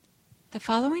The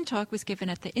following talk was given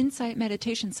at the Insight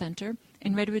Meditation Center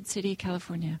in Redwood City,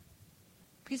 California.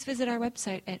 Please visit our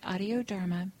website at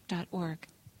audiodharma.org.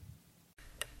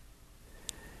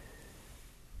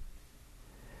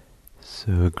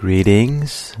 So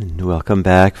greetings and welcome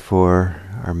back for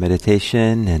our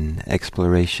meditation and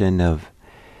exploration of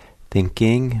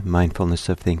thinking, mindfulness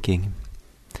of thinking.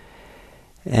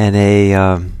 And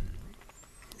a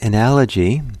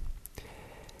analogy,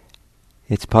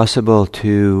 it's possible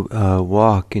to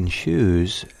walk in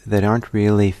shoes that aren't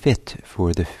really fit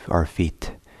for our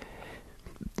feet.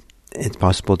 It's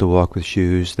possible to walk with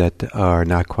shoes that are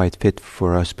not quite fit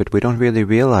for us, but we don't really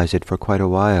realize it for quite a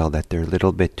while, that they're a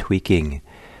little bit tweaking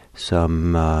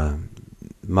some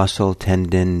muscle,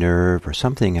 tendon, nerve, or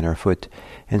something in our foot,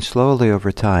 and slowly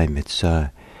over time it's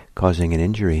causing an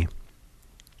injury.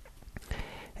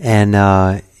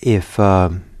 And if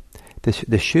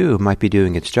the shoe might be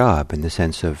doing its job in the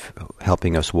sense of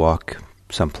helping us walk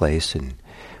someplace and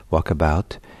walk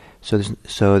about. So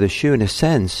the shoe, in a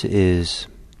sense, is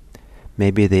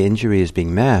maybe the injury is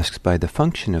being masked by the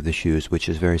function of the shoes, which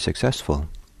is very successful.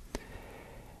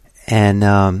 And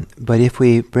but if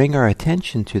we bring our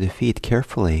attention to the feet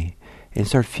carefully and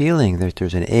start feeling that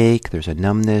there's an ache, there's a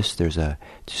numbness, there's a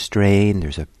strain,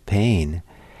 there's a pain,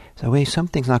 so wait,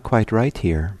 something's not quite right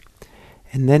here.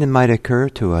 And then it might occur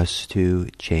to us to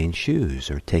change shoes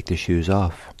or take the shoes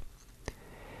off.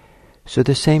 So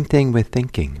the same thing with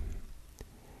thinking.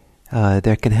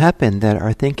 There can happen that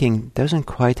our thinking doesn't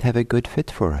quite have a good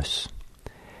fit for us.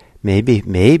 Maybe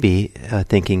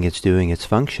thinking it's doing its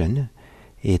function.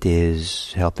 It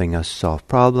is helping us solve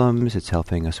problems. It's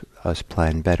helping us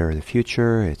plan better the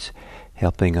future. It's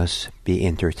helping us be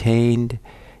entertained.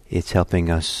 It's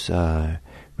helping us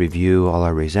review all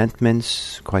our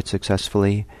resentments quite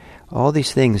successfully. All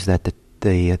these things that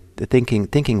the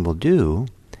thinking will do.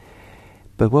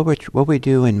 But what we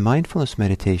do in mindfulness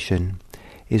meditation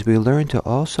is we learn to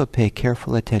also pay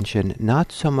careful attention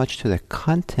not so much to the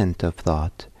content of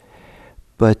thought,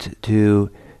 but to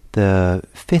the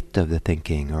fit of the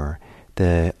thinking, or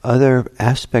the other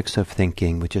aspects of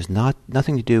thinking, which is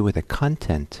nothing to do with the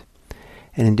content.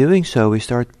 And in doing so, we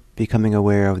start becoming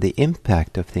aware of the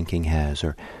impact of thinking has,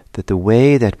 or that the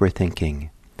way that we're thinking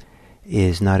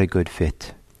is not a good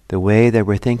fit. The way that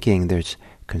we're thinking, there's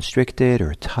constricted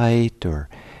or tight or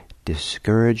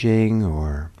discouraging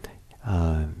or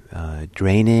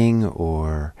draining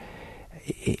or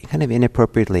kind of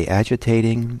inappropriately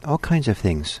agitating, all kinds of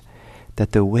things.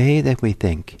 That the way that we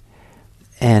think,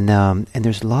 and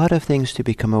there's a lot of things to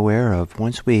become aware of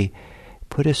once we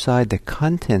put aside the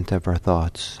content of our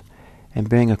thoughts and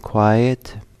bring a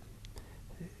quiet,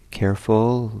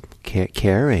 careful,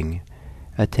 caring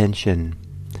attention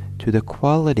to the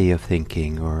quality of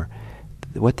thinking, or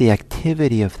what the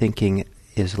activity of thinking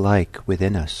is like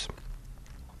within us.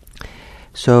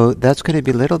 So that's going to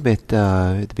be a little bit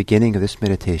at the beginning of this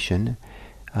meditation,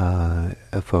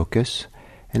 a focus,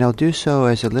 and I'll do so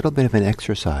as a little bit of an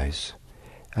exercise.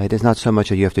 It is not so much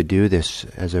that you have to do this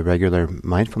as a regular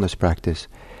mindfulness practice,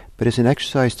 but as an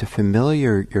exercise to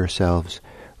familiar yourselves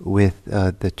with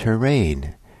the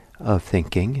terrain of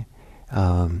thinking,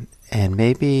 and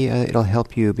maybe it'll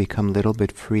help you become a little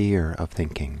bit freer of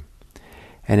thinking.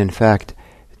 And in fact,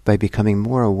 by becoming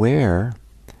more aware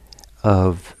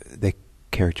of the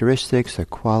characteristics, the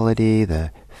quality,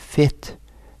 the fit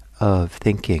of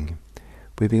thinking,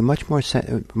 we'd be much more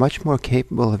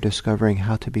capable of discovering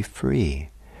how to be free,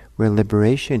 where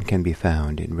liberation can be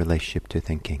found in relationship to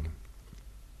thinking.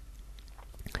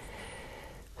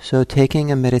 So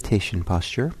taking a meditation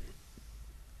posture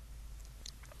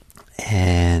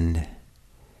and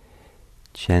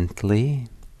gently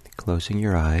closing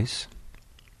your eyes.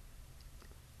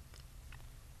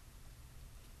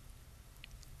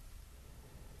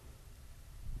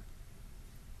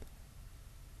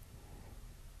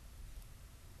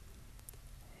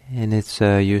 And it's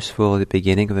useful at the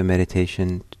beginning of a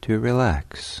meditation to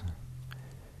relax,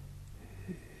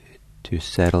 to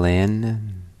settle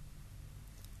in,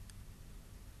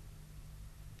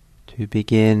 to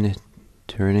begin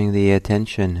turning the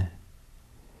attention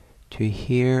to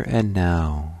here and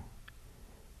now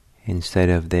instead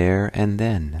of there and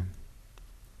then.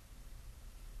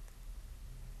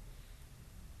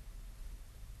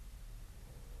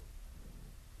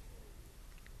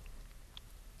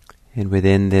 And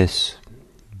within this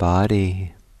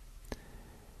body,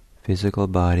 physical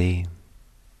body,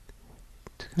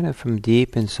 it's kind of from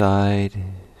deep inside,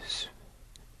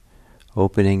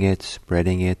 opening it,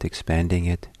 spreading it, expanding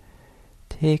it.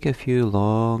 Take a few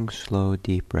long, slow,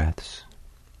 deep breaths.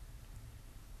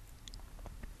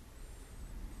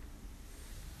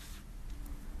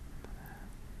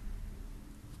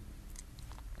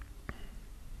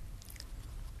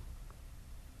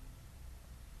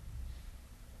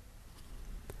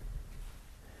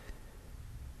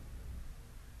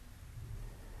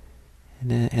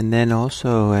 And then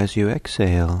also, as you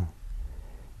exhale,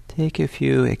 take a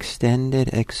few extended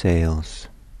exhales,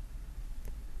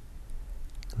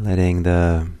 letting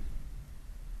the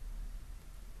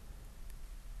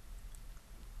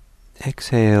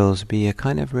exhales be a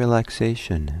kind of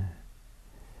relaxation,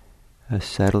 a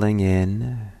settling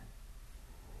in,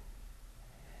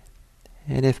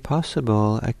 and if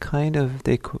possible, a kind of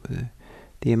the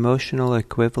emotional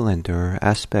equivalent or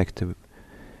aspect of,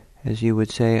 as you would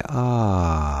say,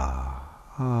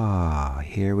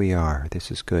 here we are, this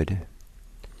is good.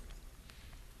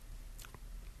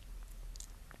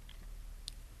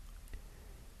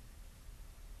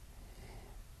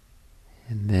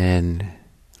 And then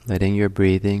letting your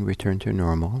breathing return to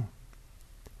normal.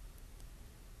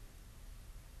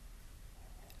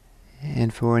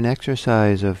 And for an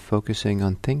exercise of focusing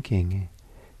on thinking,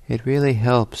 it really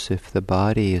helps if the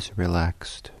body is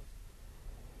relaxed.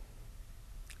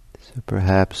 So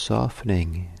perhaps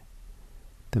softening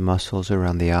the muscles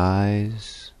around the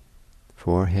eyes,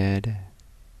 forehead.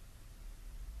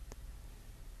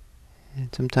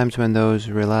 And sometimes when those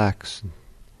relax,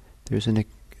 there's an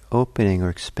opening or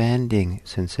expanding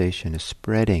sensation, a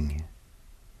spreading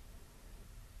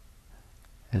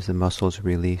as the muscles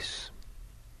release.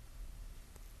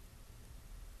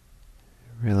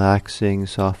 Relaxing,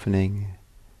 softening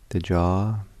the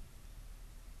jaw.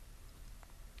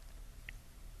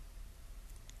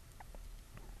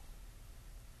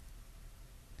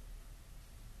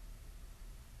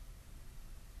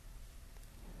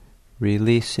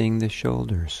 Releasing the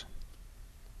shoulders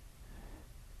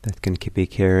that can be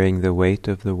carrying the weight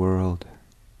of the world.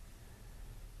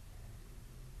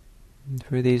 And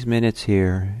for these minutes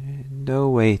here, no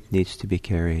weight needs to be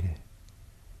carried.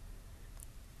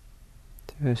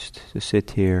 Just to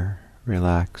sit here,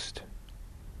 relaxed.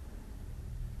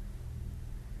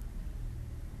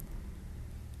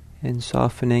 And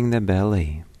softening the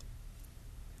belly.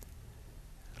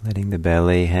 Letting the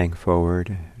belly hang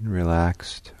forward and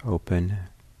relaxed, open.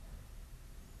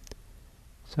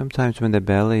 Sometimes when the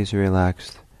belly is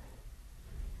relaxed,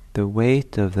 the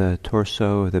weight of the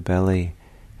torso, of the belly,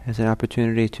 has an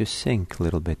opportunity to sink a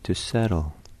little bit, to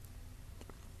settle.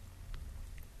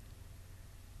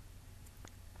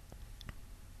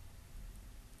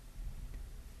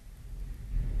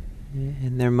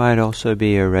 And there might also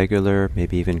be a regular,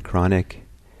 maybe even chronic,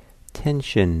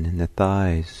 tension in the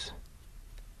thighs.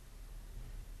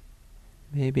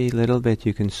 Maybe a little bit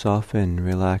you can soften,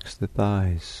 relax the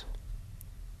thighs.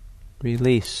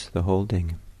 Release the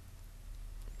holding.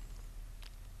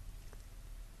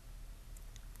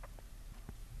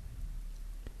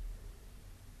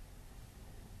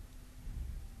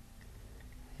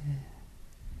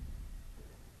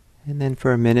 And then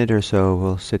for a minute or so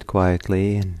we'll sit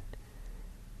quietly, and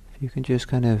if you can just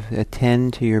kind of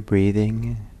attend to your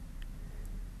breathing,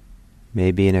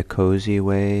 maybe in a cozy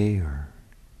way or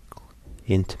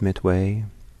intimate way,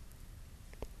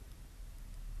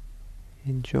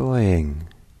 enjoying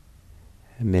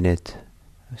a minute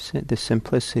of the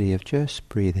simplicity of just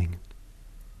breathing.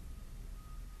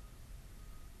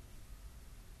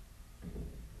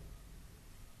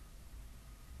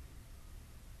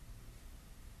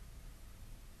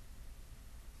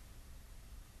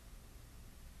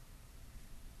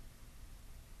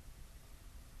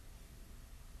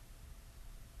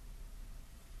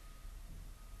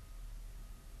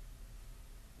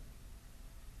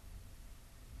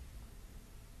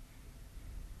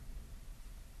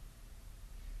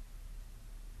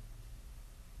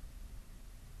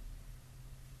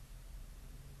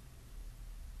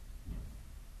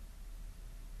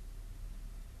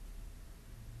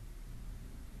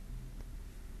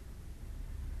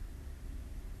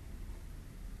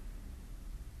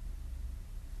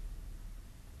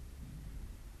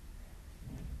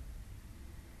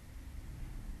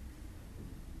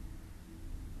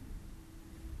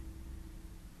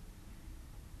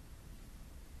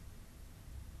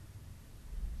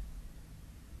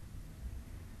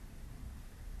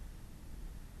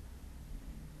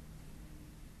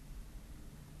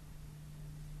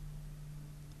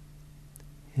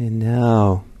 And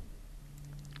now,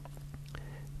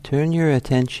 turn your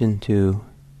attention to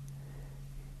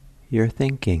your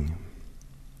thinking.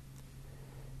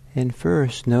 And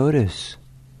first, notice,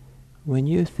 when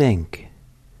you think,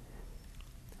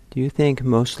 do you think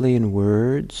mostly in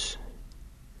words,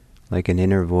 like an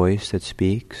inner voice that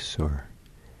speaks, or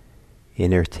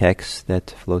inner text that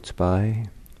floats by?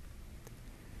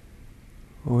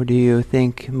 Or do you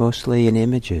think mostly in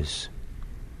images?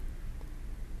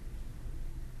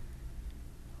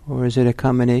 Or is it a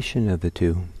combination of the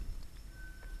two?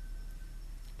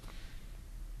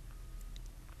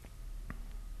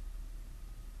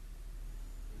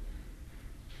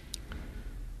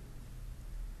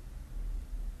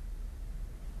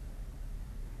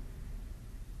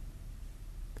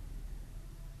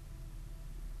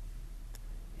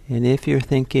 And if you're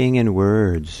thinking in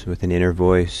words with an inner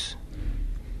voice,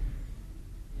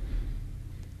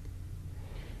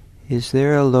 is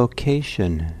there a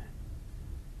location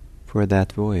for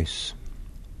that voice,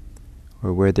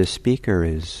 or where the speaker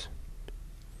is?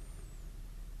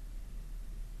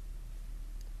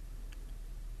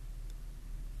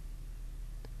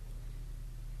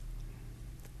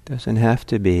 Doesn't have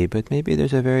to be, but maybe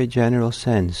there's a very general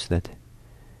sense that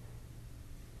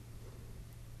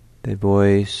the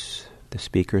voice, the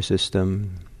speaker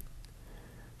system,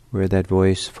 where that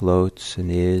voice floats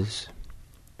and is,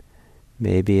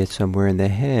 maybe it's somewhere in the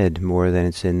head more than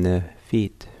it's in the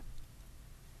feet.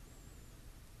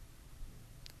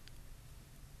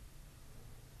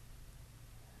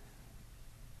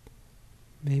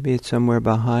 Maybe it's somewhere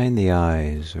behind the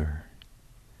eyes, or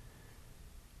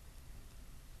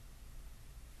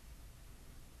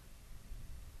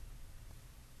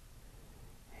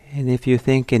and if you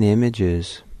think in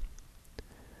images,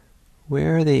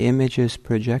 where are the images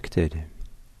projected?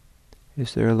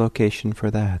 Is there a location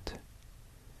for that?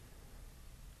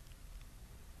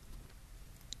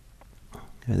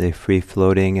 Are they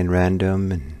free-floating and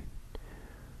random, and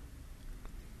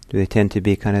do they tend to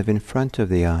be kind of in front of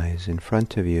the eyes, in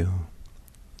front of you?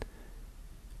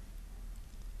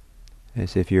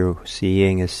 As if you're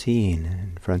seeing a scene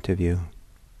in front of you.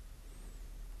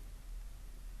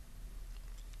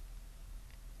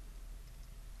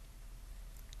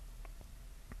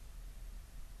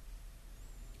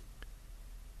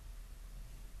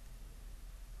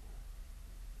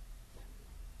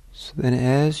 So then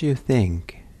as you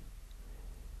think,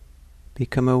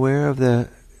 become aware of the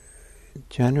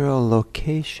general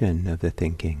location of the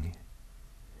thinking.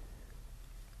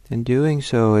 And doing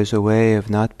so is a way of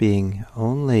not being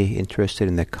only interested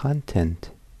in the content,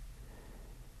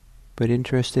 but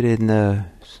interested in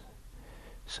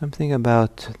something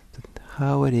about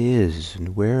how it is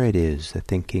and where it is the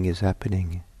thinking is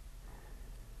happening.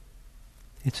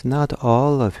 It's not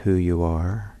all of who you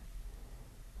are.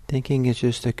 Thinking is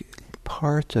just a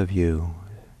part of you.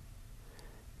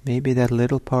 Maybe that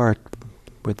little part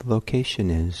where the location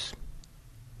is.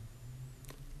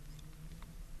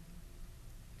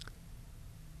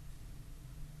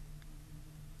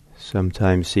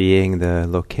 Sometimes seeing the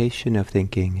location of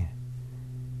thinking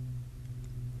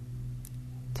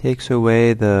takes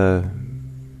away the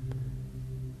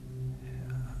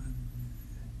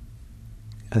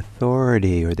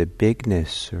authority or the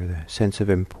bigness or the sense of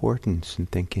importance in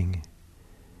thinking.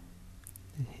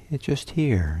 It's just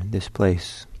here, in this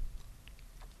place.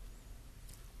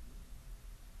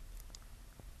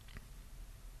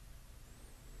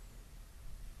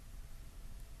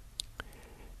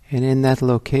 And in that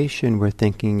location where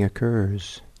thinking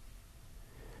occurs,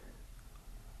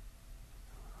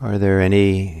 is there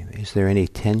any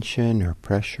tension or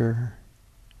pressure?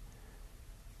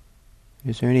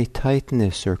 Is there any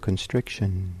tightness or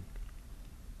constriction?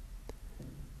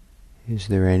 Is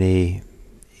there any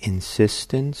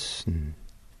insistence and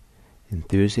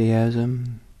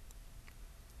enthusiasm?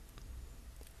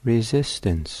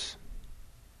 Resistance?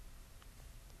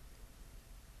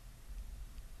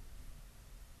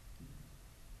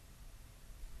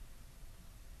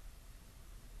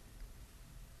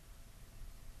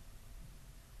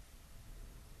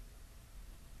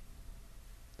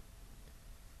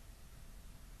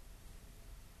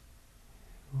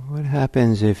 What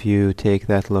happens if you take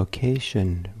that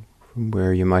location from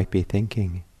where you might be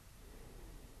thinking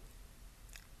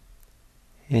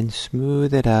and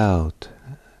smooth it out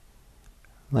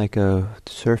like a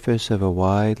surface of a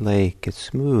wide lake? It's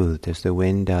smoothed as the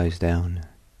wind dies down.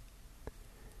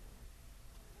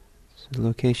 So the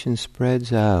location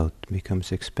spreads out,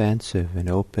 becomes expansive and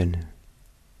open.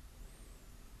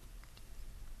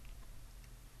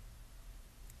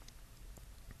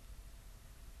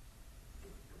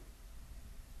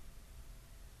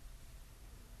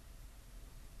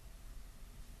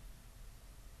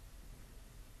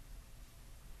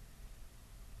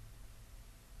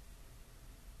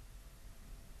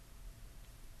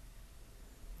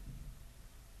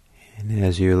 And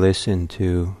as you listen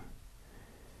to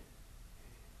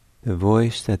the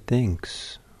voice that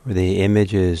thinks, or the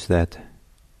images that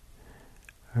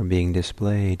are being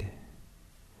displayed,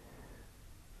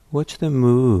 what's the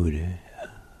mood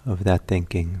of that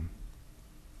thinking?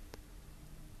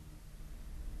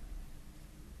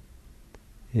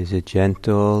 Is it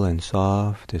gentle and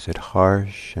soft? Is it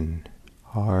harsh and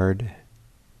hard?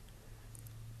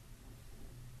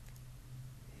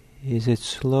 Is it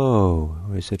slow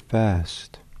or is it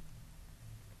fast?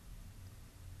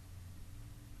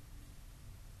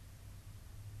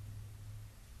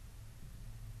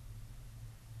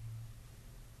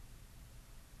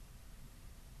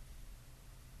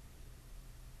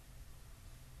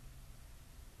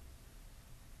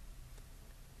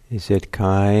 Is it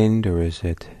kind or is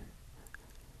it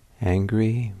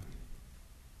angry?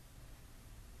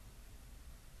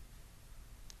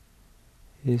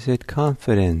 Is it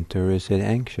confident or is it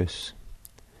anxious?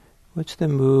 What's the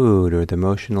mood or the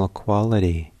emotional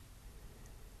quality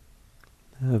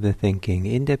of the thinking,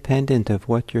 independent of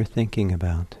what you're thinking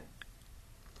about?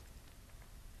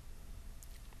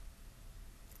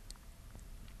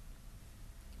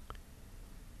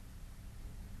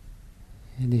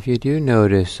 And if you do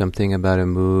notice something about a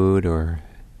mood or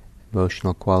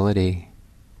emotional quality,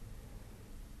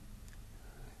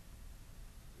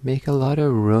 make a lot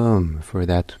of room for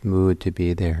that mood to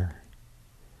be there.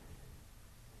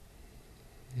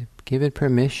 Give it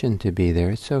permission to be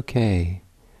there. It's okay.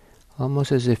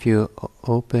 Almost as if you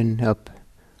open up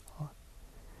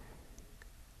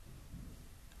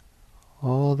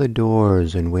all the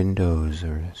doors and windows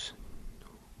or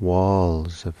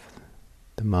walls of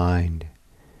the mind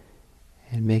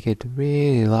and make it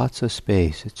really lots of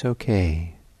space. It's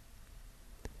okay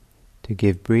to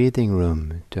give breathing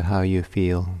room to how you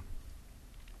feel.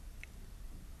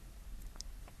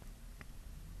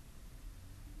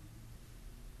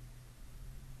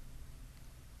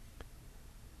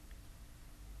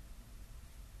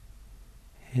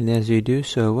 And as you do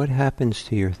so, what happens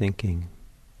to your thinking?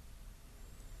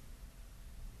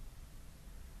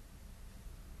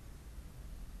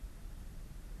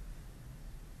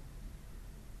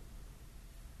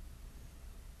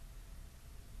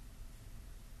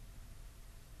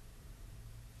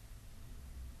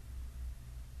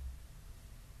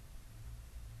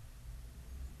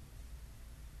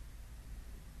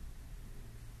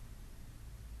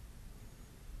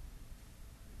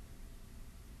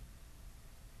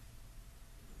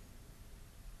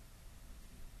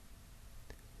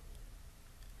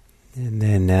 And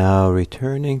then now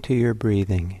returning to your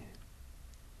breathing.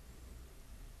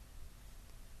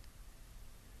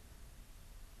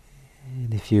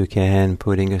 And if you can,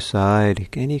 putting aside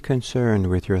any concern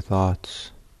with your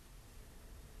thoughts,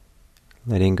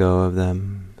 letting go of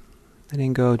them,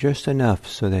 letting go just enough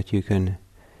so that you can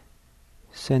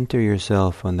center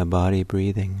yourself on the body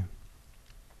breathing.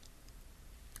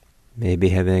 Maybe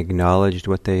having acknowledged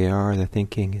what they are, the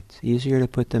thinking, it's easier to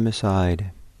put them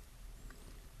aside.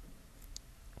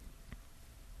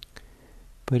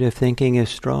 But if thinking is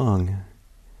strong,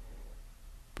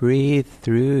 breathe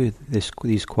through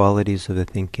these qualities of the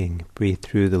thinking. Breathe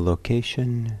through the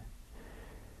location.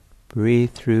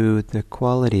 Breathe through the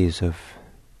qualities of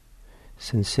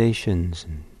sensations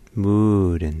and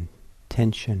mood and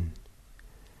tension.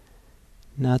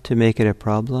 Not to make it a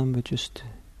problem, but just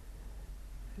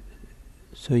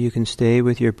so you can stay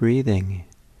with your breathing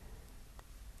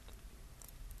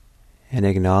and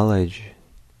acknowledge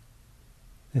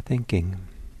the thinking.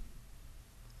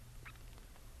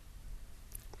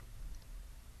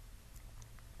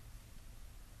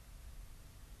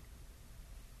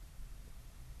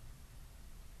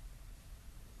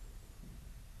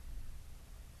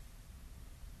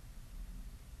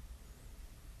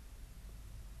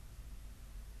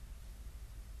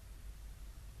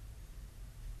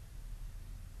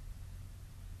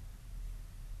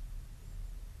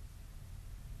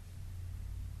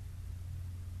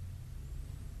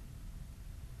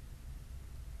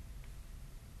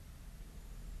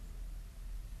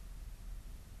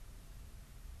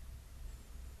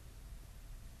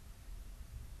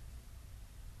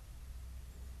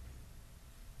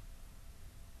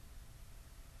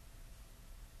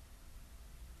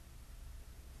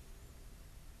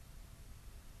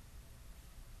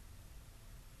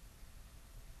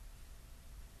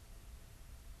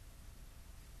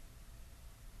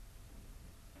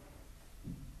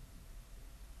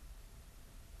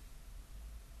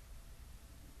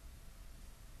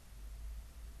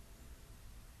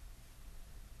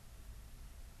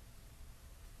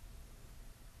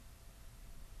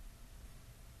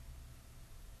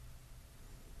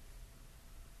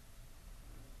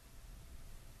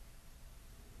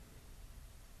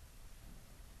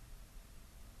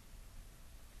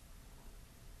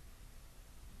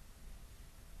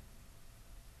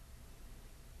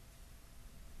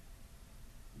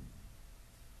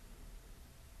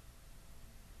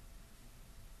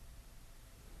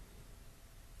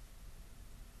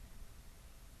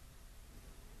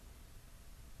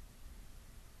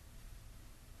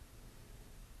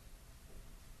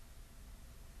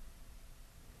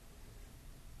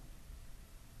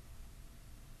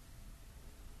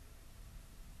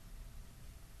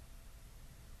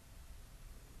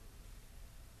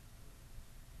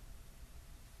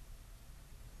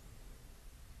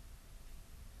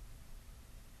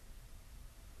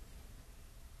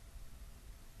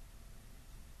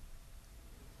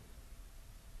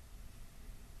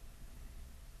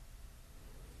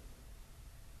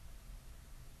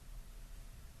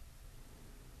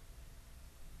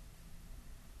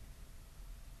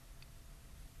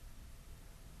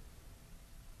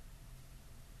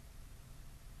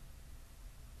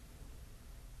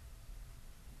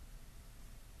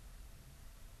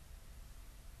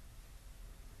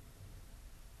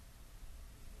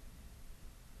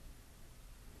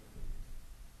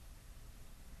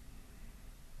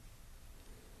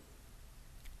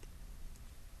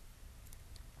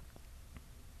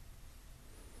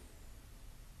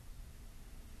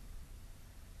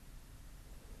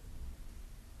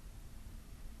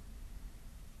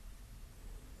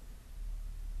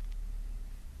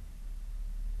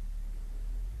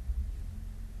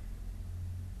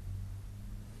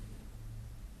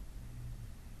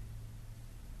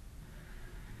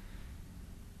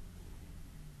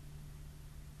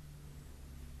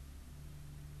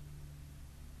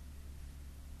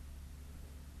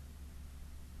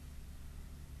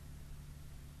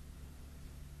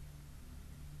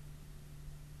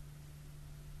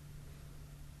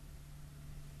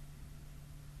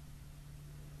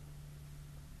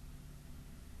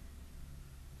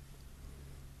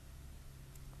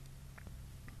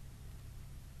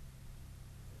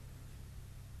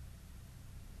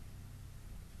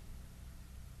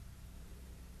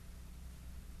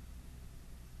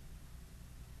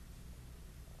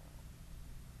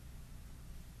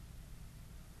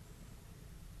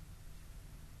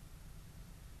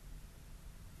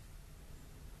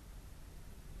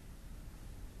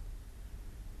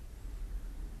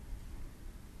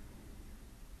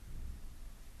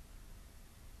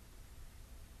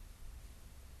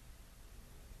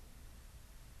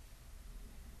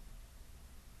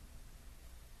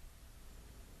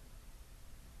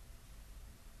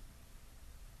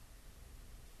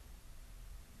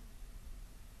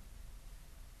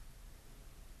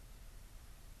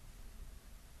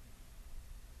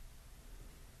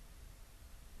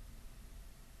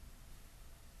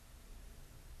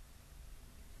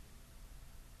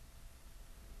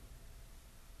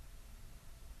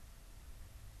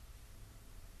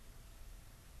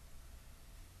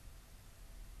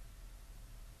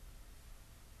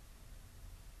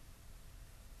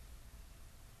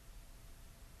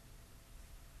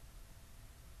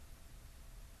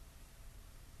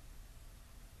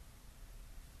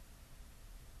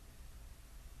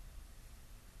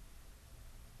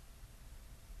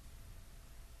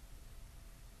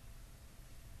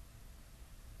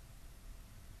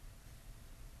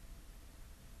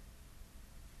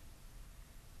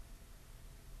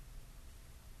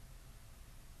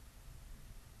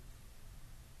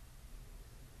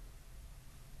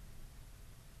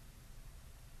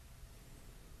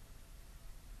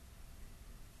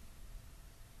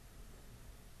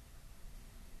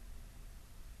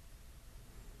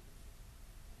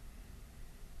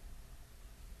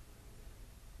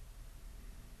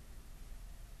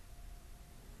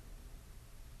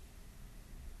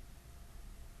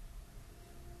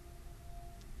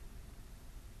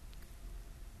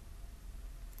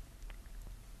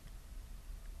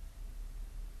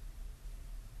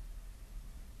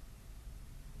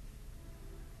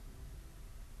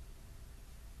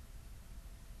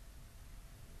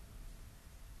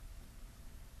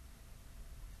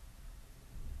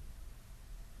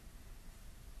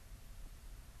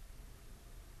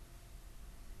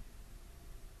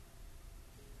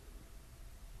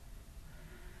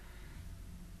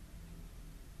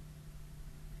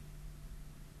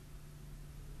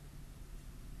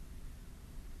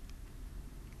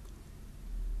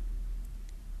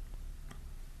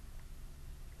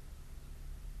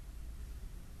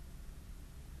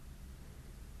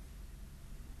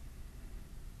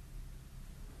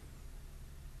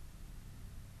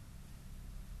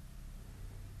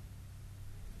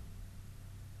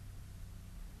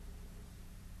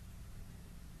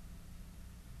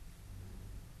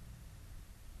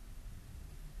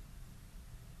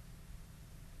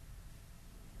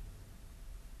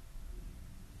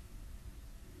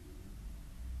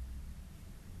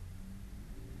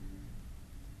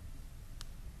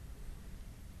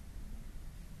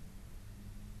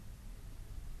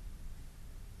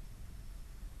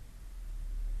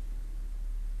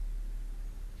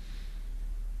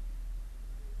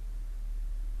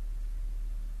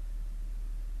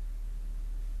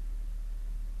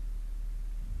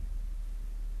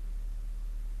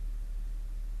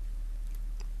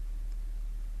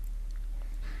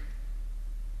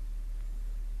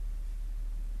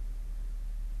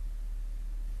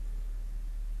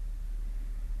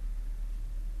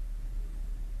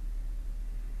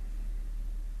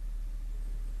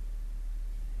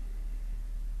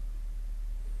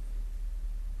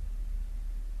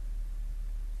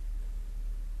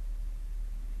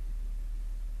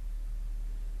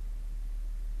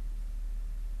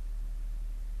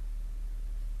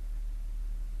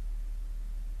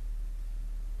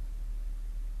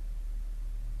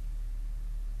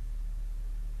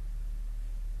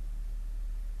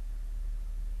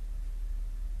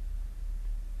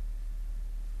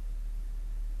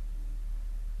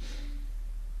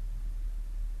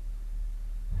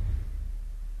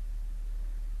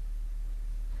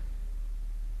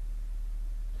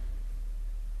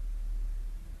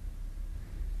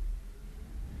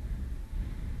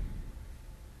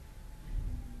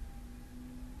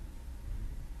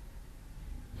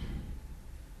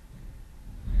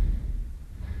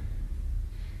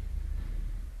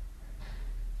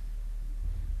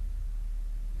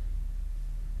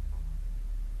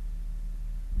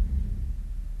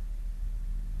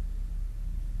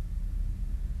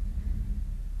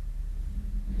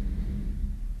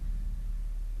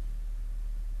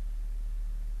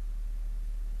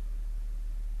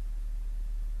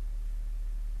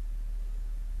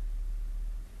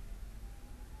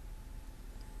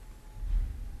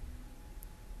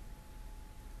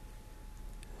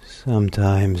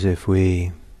 Sometimes if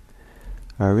we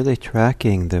are really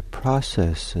tracking the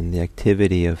process and the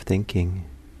activity of thinking,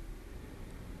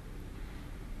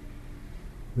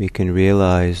 we can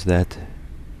realize that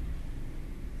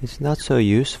it's not so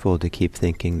useful to keep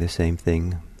thinking the same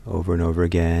thing over and over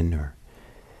again, or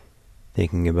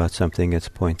thinking about something that's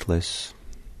pointless.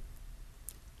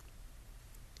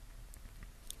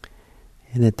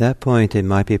 And at that point it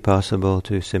might be possible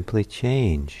to simply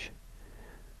change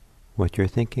what you're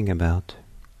thinking about.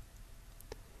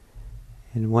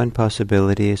 And one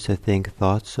possibility is to think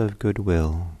thoughts of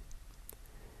goodwill.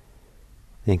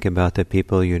 Think about the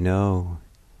people you know,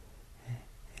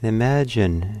 and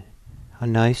imagine how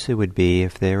nice it would be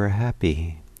if they were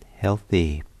happy,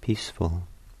 healthy, peaceful.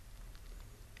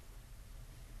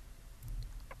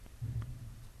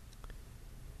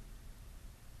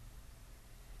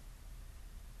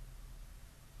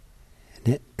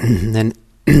 And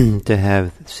to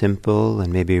have simple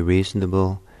and maybe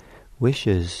reasonable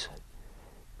wishes.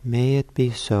 May it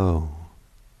be so.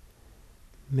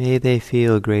 May they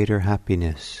feel greater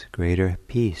happiness, greater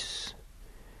peace,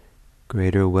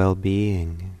 greater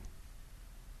well-being.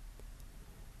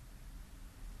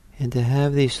 And to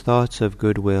have these thoughts of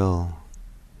goodwill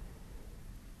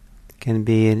can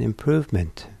be an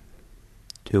improvement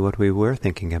to what we were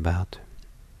thinking about.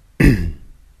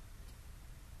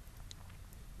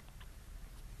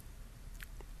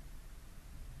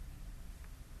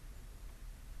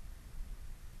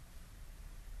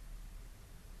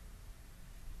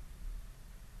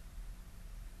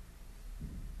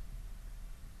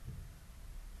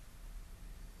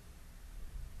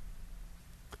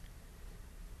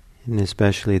 And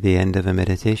especially the end of a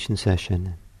meditation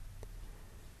session,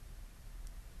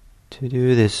 to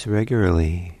do this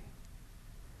regularly,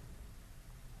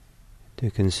 to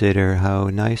consider how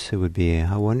nice it would be,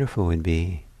 how wonderful it would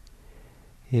be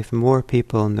if more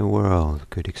people in the world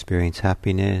could experience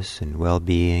happiness and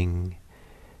well-being,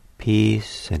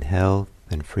 peace and health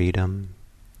and freedom.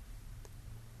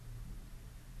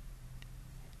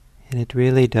 And it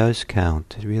really does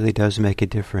count, it really does make a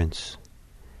difference.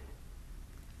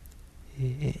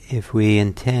 If we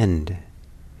intend,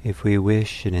 if we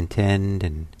wish and intend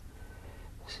and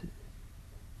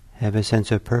have a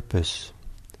sense of purpose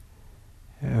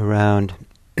around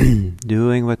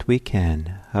doing what we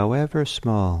can, however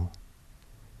small,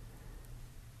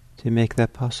 to make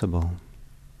that possible,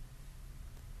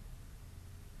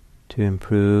 to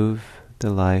improve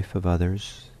the life of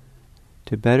others,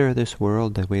 to better this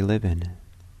world that we live in.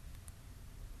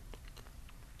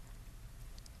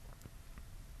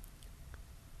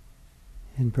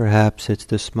 And perhaps it's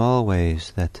the small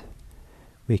ways that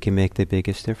we can make the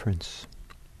biggest difference.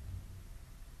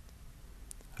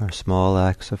 Our small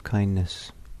acts of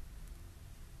kindness.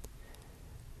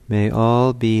 May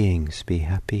all beings be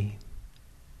happy.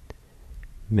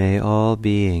 May all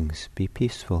beings be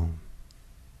peaceful.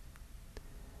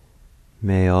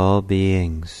 May all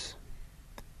beings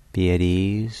be at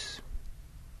ease.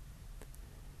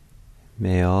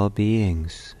 May all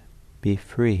beings be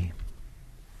free.